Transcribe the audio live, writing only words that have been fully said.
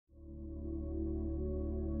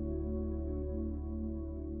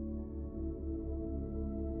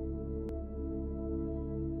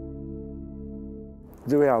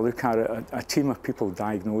The way I look at it, a team of people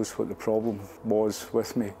diagnosed what the problem was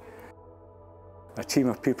with me. A team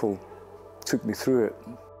of people took me through it,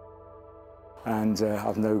 and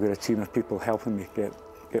I've now got a team of people helping me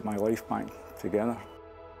get my life back together.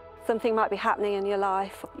 Something might be happening in your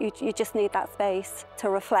life, you just need that space to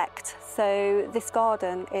reflect. So this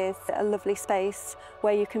garden is a lovely space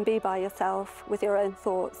where you can be by yourself with your own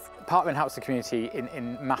thoughts. Parkman helps the community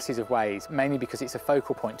in masses of ways, mainly because it's a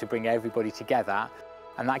focal point to bring everybody together,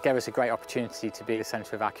 and that gave us a great opportunity to be the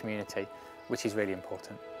centre of our community, which is really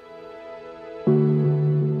important.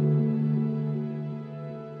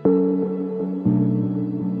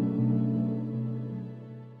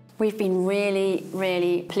 We've been really,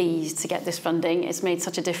 really pleased to get this funding. It's made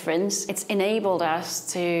such a difference. It's enabled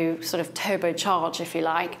us to sort of turbocharge, if you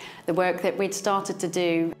like, the work that we'd started to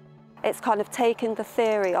do. It's kind of taking the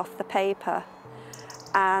theory off the paper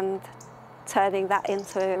and turning that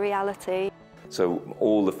into a reality. So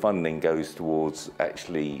all the funding goes towards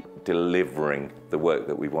actually delivering the work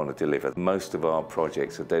that we want to deliver. Most of our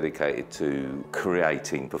projects are dedicated to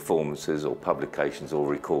creating performances or publications or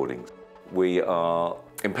recordings. We are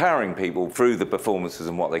empowering people through the performances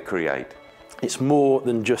and what they create. It's more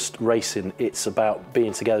than just racing, it's about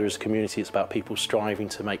being together as a community, it's about people striving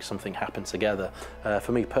to make something happen together.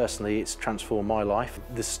 For me personally, it's transformed my life.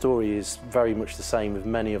 The story is very much the same with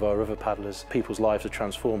many of our river paddlers. People's lives are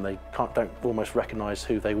transformed, they don't almost recognise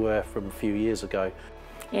who they were from a few years ago.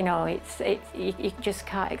 You know, you just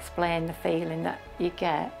can't explain the feeling that you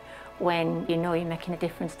get when you know you're making a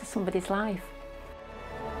difference to somebody's life.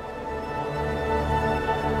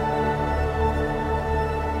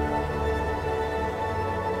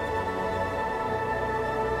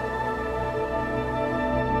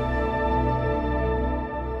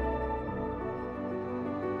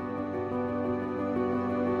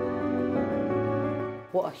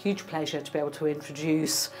 What a huge pleasure to be able to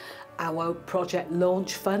introduce our Project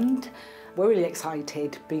Launch Fund. We're really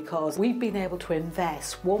excited because we've been able to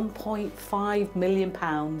invest £1.5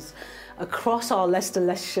 million across our Leicester,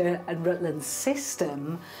 Leicestershire and Rutland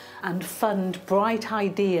system and fund bright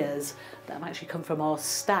ideas that have actually come from our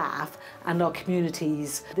staff and our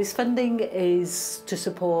communities. This funding is to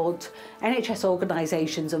support NHS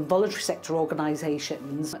organisations and voluntary sector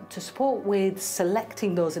organisations to support with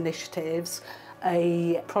selecting those initiatives.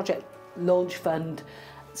 A Project Launch Fund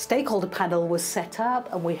stakeholder panel was set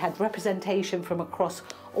up and we had representation from across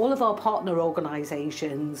all of our partner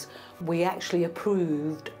organisations. We actually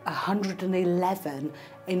approved 111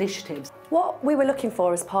 initiatives. What we were looking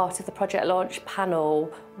for as part of the Project Launch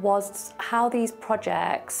panel was how these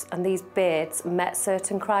projects and these bids met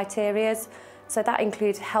certain criteria. So that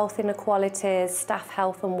includes health inequalities, staff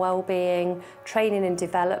health and well-being, training and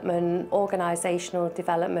development, organisational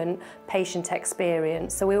development, patient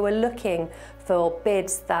experience. So we were looking for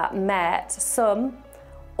bids that met some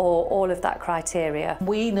or all of that criteria.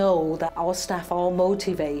 We know that our staff are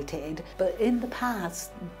motivated, but in the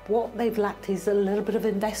past, what they've lacked is a little bit of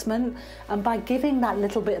investment. And by giving that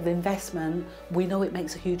little bit of investment, we know it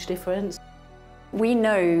makes a huge difference. We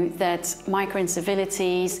know that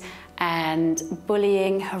micro-incivilities and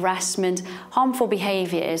bullying, harassment, harmful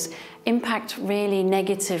behaviours impact really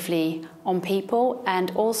negatively on people and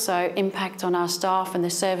also impact on our staff and the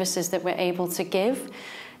services that we're able to give.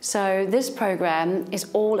 So this programme is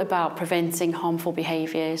all about preventing harmful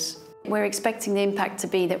behaviours. We're expecting the impact to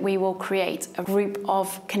be that we will create a group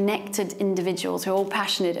of connected individuals who are all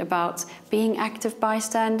passionate about being active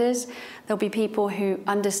bystanders. There'll be people who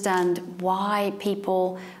understand why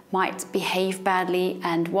people might behave badly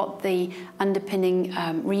and what the underpinning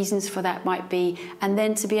reasons for that might be, and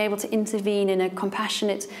then to be able to intervene in a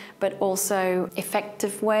compassionate but also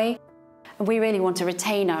effective way. We really want to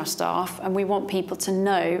retain our staff and we want people to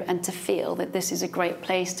know and to feel that this is a great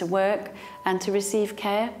place to work and to receive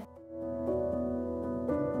care.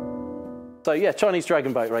 So yeah, Chinese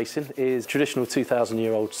dragon boat racing is a traditional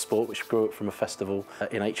 2,000-year-old sport which grew up from a festival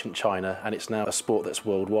in ancient China, and it's now a sport that's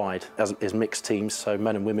worldwide. As is mixed teams, so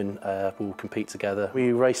men and women will compete together.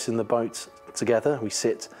 We race in the boat together. We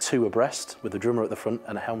sit two abreast with a drummer at the front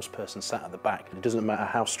and a helmsperson sat at the back. And it doesn't matter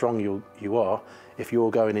how strong you are, if you're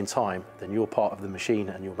going in time, then you're part of the machine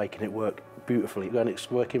and you're making it work beautifully. When it's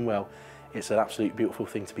working well, it's an absolute beautiful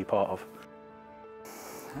thing to be part of.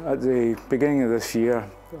 At the beginning of this year,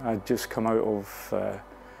 I'd just come out of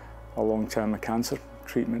a long-term cancer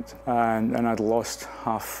treatment and I'd lost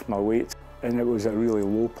half my weight, and it was a really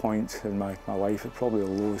low point in my life. It's probably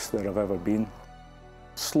the lowest that I've ever been.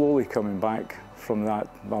 Slowly coming back from that,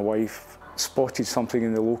 my wife spotted something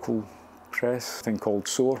in the local press, a thing called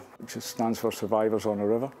SOAR, which stands for Survivors on a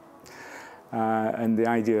River. And the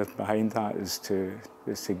idea behind that is to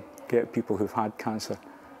get people who've had cancer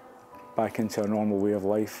back into a normal way of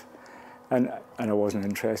life. And I wasn't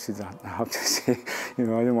interested, I have to say. You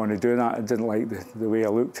know, I didn't want to do that. I didn't like the way I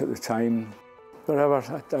looked at the time.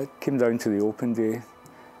 Whatever, I came down to the open day,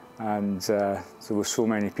 and there were so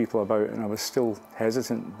many people about, and I was still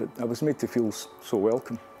hesitant, but I was made to feel so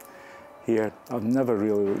welcome here. I've never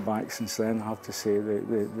really looked back since then, I have to say.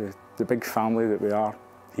 The big family that we are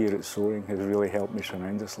here at Soaring has really helped me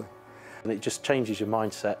tremendously. And it just changes your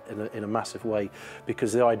mindset in a massive way,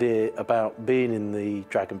 because the idea about being in the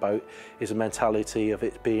dragon boat is a mentality of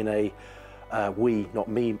it being a we, not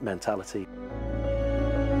me mentality.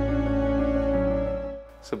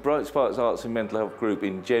 So Bright Sparks Arts and Mental Health Group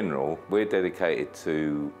in general, we're dedicated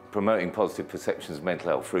to promoting positive perceptions of mental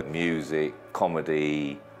health through music,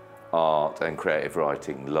 comedy, art and creative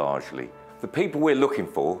writing largely. The people we're looking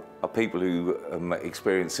for are people who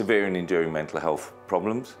experience severe and enduring mental health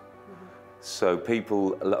problems. So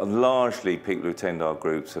largely people who attend our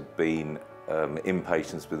groups have been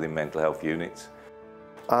inpatients within mental health units.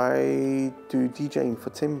 I do DJing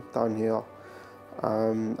for Tim down here.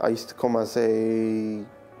 I used to come as a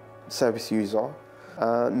service user.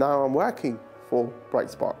 Now I'm working for Bright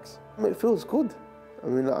Sparks. It feels good. I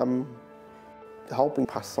mean, I'm helping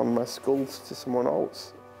pass on my skills to someone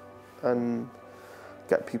else and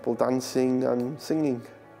get people dancing and singing.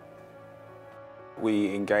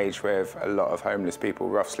 We engage with a lot of homeless people,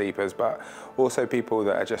 rough sleepers, but also people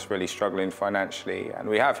that are just really struggling financially. And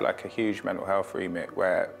we have like a huge mental health remit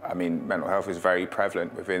where, I mean, mental health is very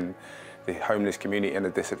prevalent within the homeless community and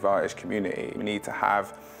the disadvantaged community. We need to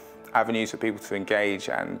have avenues for people to engage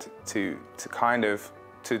and to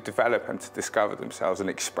develop and to discover themselves and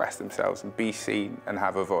express themselves and be seen and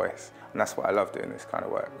have a voice. And that's what I love doing this kind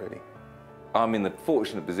of work, really. I'm in the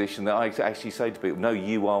fortunate position that I actually say to people, no,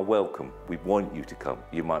 you are welcome. We want you to come.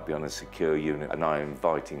 You might be on a secure unit, and I'm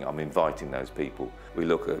inviting those people. We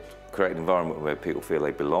look at creating an environment where people feel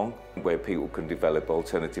they belong, where people can develop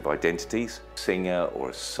alternative identities, a singer or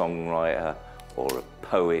a songwriter or a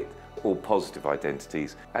poet, all positive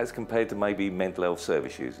identities, as compared to maybe mental health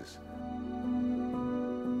service users.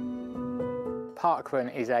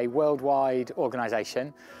 Parkrun is a worldwide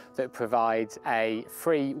organisation that provides a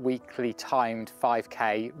free weekly timed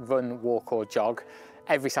 5K run, walk or jog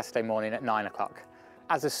every Saturday morning at 9 o'clock.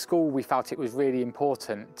 As a school, we felt it was really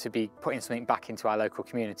important to be putting something back into our local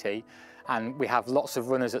community, and we have lots of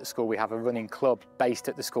runners at school. We have a running club based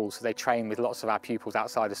at the school, so they train with lots of our pupils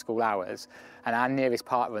outside of school hours. And our nearest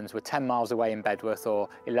parkruns were 10 miles away in Bedworth or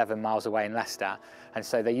 11 miles away in Leicester. And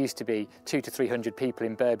so there used to be 200 to 300 people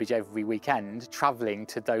in Burbage every weekend travelling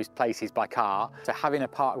to those places by car. So having a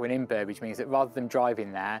parkrun in Burbage means that rather than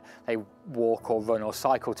driving there, they walk or run or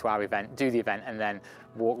cycle to our event, do the event, and then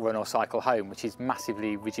walk, run or cycle home, which is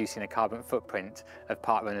massively reducing the carbon footprint of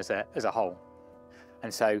parkrun as a whole.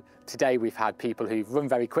 And so today we've had people who've run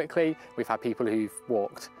very quickly, we've had people who've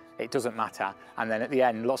walked. It doesn't matter. And then at the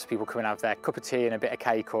end, lots of people come and have their cup of tea and a bit of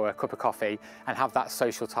cake or a cup of coffee and have that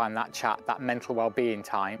social time, that chat, that mental well-being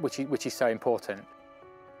time, which is so important.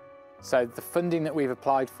 So the funding that we've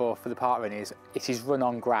applied for the parkrun is run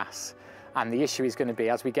on grass. And the issue is going to be,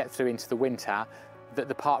 as we get through into the winter, that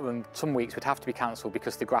the parkrun some weeks would have to be cancelled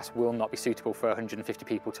because the grass will not be suitable for 150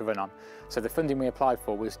 people to run on. So the funding we applied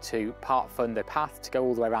for was to part fund a path to go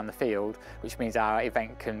all the way around the field, which means our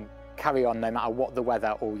event can carry on no matter what the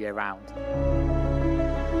weather all year round.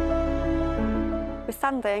 We're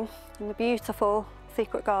standing in the beautiful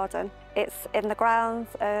Secret Garden. It's in the grounds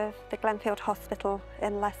of the Glenfield Hospital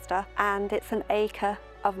in Leicester, and it's an acre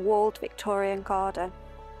of walled Victorian garden.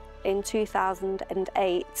 In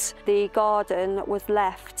 2008, the garden was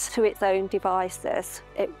left to its own devices.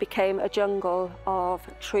 It became a jungle of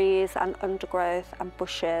trees and undergrowth and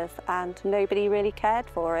bushes, and nobody really cared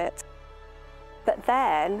for it. But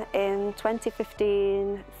then in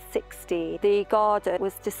 2015-16, the garden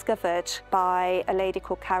was discovered by a lady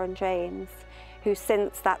called Karen James, who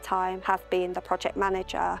since that time has been the project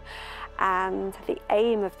manager. And the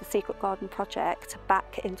aim of the Secret Garden project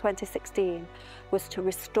back in 2016 was to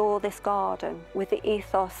restore this garden with the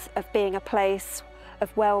ethos of being a place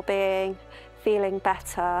of well-being, feeling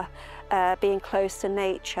better, being close to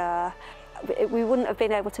nature. We wouldn't have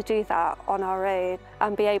been able to do that on our own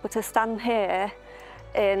and be able to stand here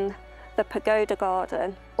in the pagoda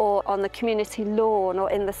garden or on the community lawn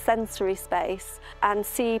or in the sensory space and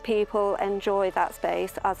see people enjoy that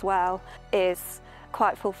space as well is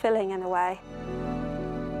quite fulfilling in a way.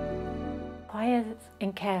 Choirs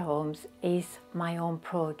in Care Homes is my own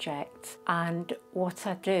project, and what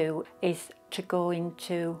I do is to go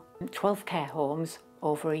into 12 care homes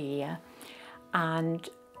over a year and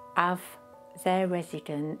have their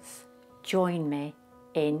residents join me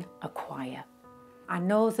in a choir. I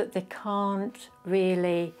know that they can't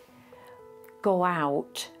really go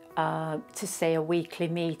out to say a weekly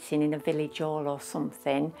meeting in a village hall or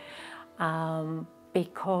something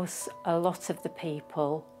because a lot of the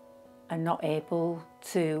people are not able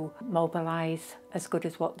to mobilise as good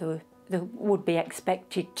as what they would be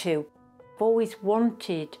expected to. I've always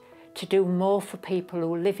wanted to do more for people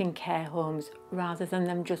who live in care homes rather than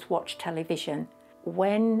them just watch television.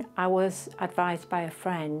 When I was advised by a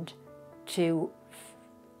friend to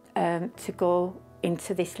go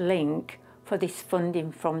into this link for this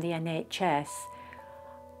funding from the NHS,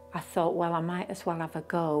 I thought, well, I might as well have a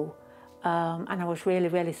go. And I was really,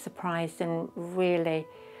 really surprised and really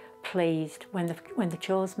pleased when they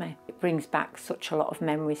chose me. It brings back such a lot of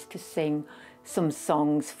memories to sing some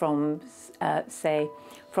songs from, say,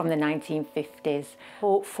 from the 1950s.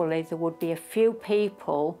 Hopefully there would be a few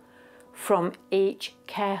people from each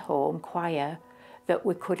care home choir that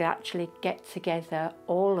we could actually get together,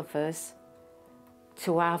 all of us,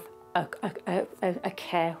 to have a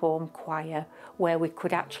care home choir where we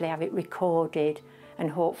could actually have it recorded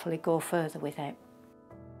and hopefully go further with it.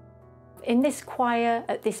 In this choir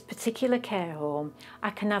at this particular care home,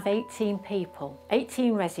 I can have 18 people,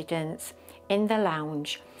 18 residents in the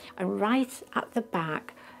lounge, and right at the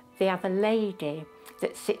back they have a lady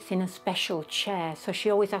that sits in a special chair, so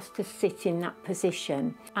she always has to sit in that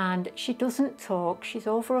position. And she doesn't talk, she's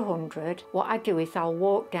over 100. What I do is I'll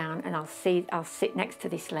walk down and I'll sit next to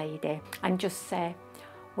this lady and just say,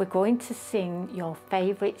 we're going to sing your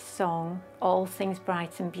favourite song, All Things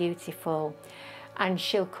Bright and Beautiful. And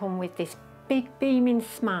she'll come with this big beaming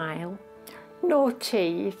smile, no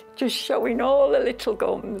teeth, just showing all the little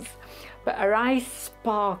gums. But her eyes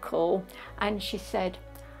sparkle, and she said,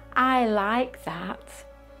 I like that.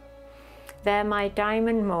 They're my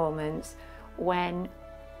diamond moments when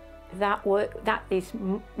that is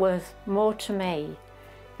worth more to me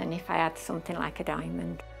than if I had something like a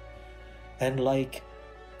diamond. And like,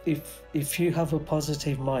 if you have a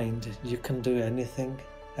positive mind, you can do anything.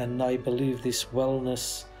 And I believe this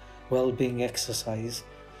wellness, well-being exercise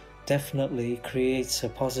definitely creates a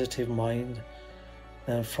positive mind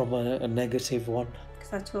from a negative one.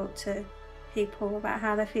 Because I talk to people about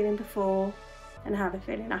how they're feeling before and how they're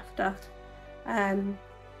feeling after. And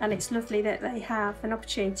it's lovely that they have an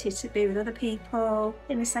opportunity to be with other people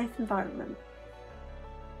in a safe environment.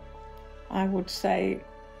 I would say,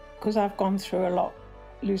 because I've gone through a lot,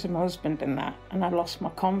 losing my husband and that, and I lost my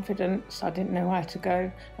confidence, I didn't know where to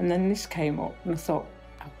go, and then this came up and I thought,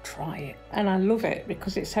 I'll try it. And I love it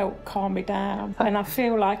because it's helped calm me down, and I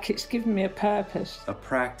feel like it's given me a purpose. A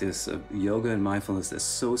practice of yoga and mindfulness that's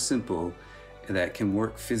so simple that can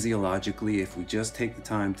work physiologically if we just take the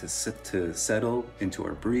time to settle into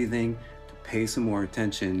our breathing, to pay some more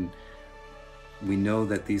attention. We know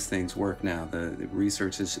that these things work now. The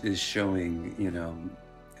research is showing, you know,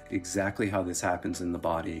 exactly how this happens in the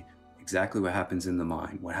body, exactly what happens in the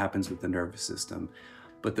mind, what happens with the nervous system.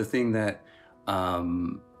 But the thing that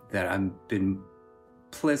I've been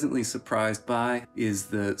pleasantly surprised by is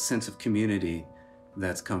the sense of community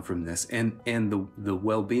that's come from this, and the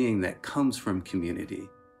well-being that comes from community.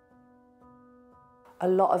 A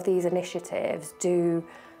lot of these initiatives do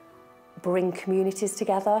bring communities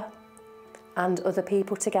together and other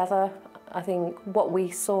people together. I think what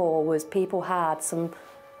we saw was people had some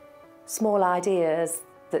small ideas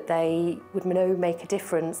that they would know make a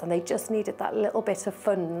difference, and they just needed that little bit of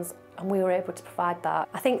funds, and we were able to provide that.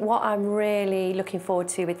 I think what I'm really looking forward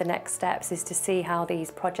to with the next steps is to see how these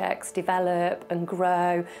projects develop and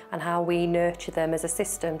grow, and how we nurture them as a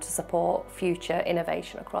system to support future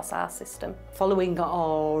innovation across our system. Following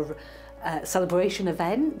our celebration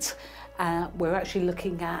event, we're actually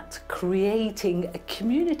looking at creating a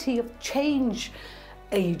community of change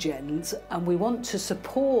agents, and we want to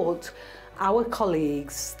support our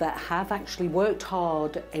colleagues that have actually worked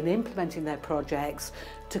hard in implementing their projects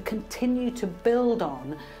to continue to build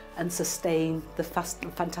on and sustain the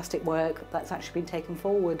fantastic work that's actually been taken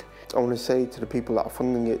forward. I want to say to the people that are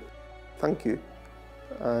funding it, thank you,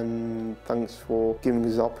 and thanks for giving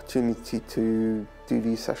us the opportunity to do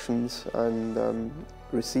these sessions and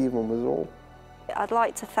receive them as well. I'd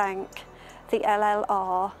like to thank the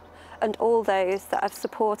LLR and all those that have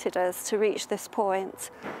supported us to reach this point.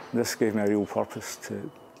 This gave me a real purpose,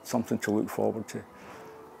 something to look forward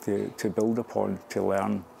to build upon, to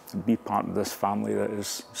learn, and be part of this family that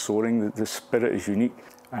is soaring. The spirit is unique,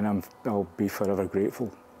 and I'll be forever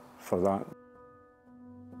grateful for that.